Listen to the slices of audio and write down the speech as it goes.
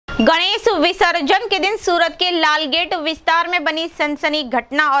गणेश विसर्जन के दिन सूरत के लालगेट विस्तार में बनी सनसनी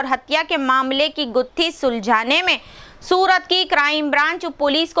घटना और हत्या के मामले की गुत्थी सुलझाने में सूरत की क्राइम ब्रांच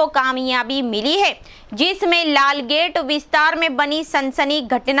पुलिस को कामयाबी मिली है, जिसमें लालगेट विस्तार में बनी सनसनी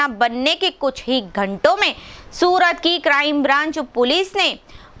घटना बनने के कुछ ही घंटों में सूरत की क्राइम ब्रांच पुलिस ने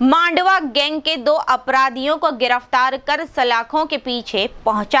मांडवा गैंग के 2 अपराधियों को गिरफ्तार कर सलाखों के पीछे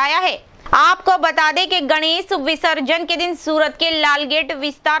पहुंचाया है। आपको बता दें कि गणेश विसर्जन के दिन सूरत के लालगेट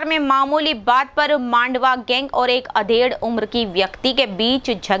विस्तार में मामूली बात पर मांडवा गैंग और एक अधेड़ उम्र की व्यक्ति के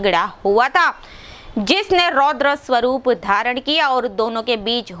बीच झगड़ा हुआ था, जिसने रौद्र स्वरूप धारण किया और दोनों के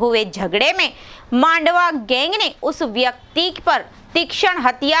बीच हुए झगड़े में मांडवा गैंग ने उस व्यक्ति पर तीक्ष्ण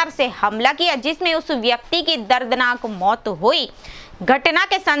हथियार से हमला किया, जिसमें उस व्यक्ति की दर्दनाक मौत हुई। घटना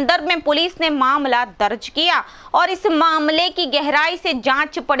के संदर्भ में पुलिस ने मामला दर्ज किया और इस मामले की गहराई से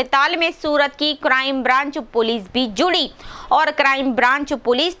जांच पड़ताल में सूरत की क्राइम ब्रांच पुलिस भी जुड़ी और क्राइम ब्रांच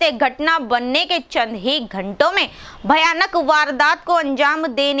पुलिस ने घटना बनने के चंद ही घंटों में भयानक वारदात को अंजाम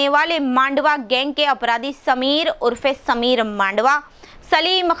देने वाले मांडवा गैंग के अपराधी समीर उर्फे समीर मांडवा,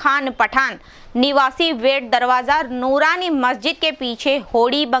 सलीम खान पठान निवासी वेट दरवाजा नूरानी मस्जिद के पीछे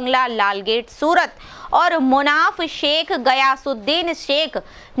होड़ी बंगला लालगेट सूरत और मुनाफ शेख गयासुद्दीन शेख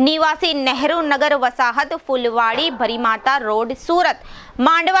निवासी नेहरू नगर वसाहत फुलवाड़ी भरीमाता रोड सूरत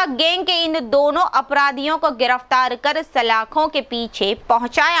मांडवा गैंग के इन दोनों अपराधियों को गिरफ्तार कर सलाखों के पीछे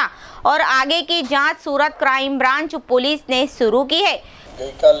पहुंचाया और आगे की जांच सूरत क्राइम ब्रांच पुलिस ने शुरू की है।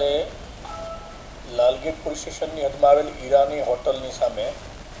 लालगेट पुलिस स्टेशनની હદમાં આવેલ ઈરાની હોટલની સામે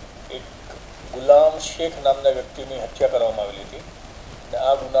એક ગુલામ શેખ નામના વ્યક્તિની હત્યા કરવામાં આવેલી હતી અને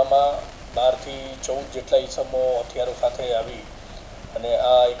આ ગુનામાં 12 થી 14 જેટલા ઈસમો હથિયારો સાથે આવી અને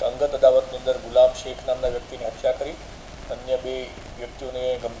આ એક અંગત અદાવતની અંદર ગુલામ શેખ નામના વ્યક્તિની હત્યા કરી અન્ય 2 વ્યક્તિઓને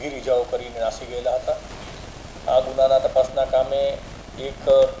ગંભીર ઇજાઓ કરીને નાસી ગયેલા હતા। આ ગુનાના તપાસના કામે એક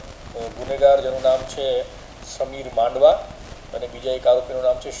ગુનેગાર જેનું નામ છે સમીર માંડવા અને બીજા એક આરોપીનું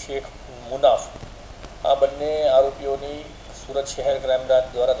નામ છે શેખ મુનાફ। આ બંને આરોપીઓની સુરત શહેર ક્રાઇમ બ્રાન્ચ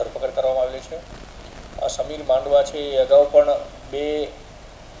દ્વારા ધરપકડ કરવામાં આવેલી છે। આ સમીર માંડવા છે એ અગાઉ પણ 2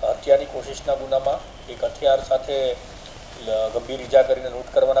 હત્યાની કોશિશના ગુનામાં, એક હથિયાર સાથે ગંભીર ઈજા કરીને લૂંટ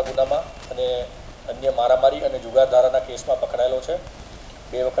કરવાના ગુનામાં અને અન્ય મારામારી અને જુગાર ધારાના કેસમાં પકડાયેલો છે।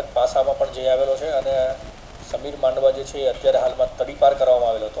 2 વખત પાસામાં પણ જઈ આવેલો છે અને સમીર માંડવા જે છે અત્યારે હાલમાં તડીપાર કરવામાં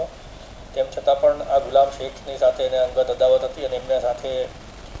આવેલો હતો। તેમ છતાં પણ આ ગુલામ શેખની સાથે એને અંગત અદાવત હતી અને એમના સાથે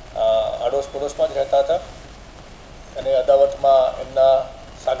આડોશ પડોશમાં જ રહેતા હતા અને અદાવતમાં એમના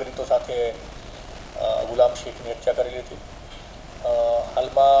સાગરીતો સાથે ગુલામ શેખની હત્યા કરેલી હતી।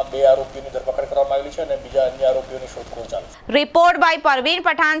 હાલમાં 2 આરોપીઓની ધરપકડ કરવામાં આવેલી છે અને બીજા અન્ય આરોપીઓની શોધખોળ ચાલુ છે। रिपोर्ट बाय परवीन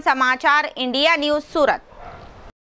पठान, समाचार इंडिया न्यूज सूरत।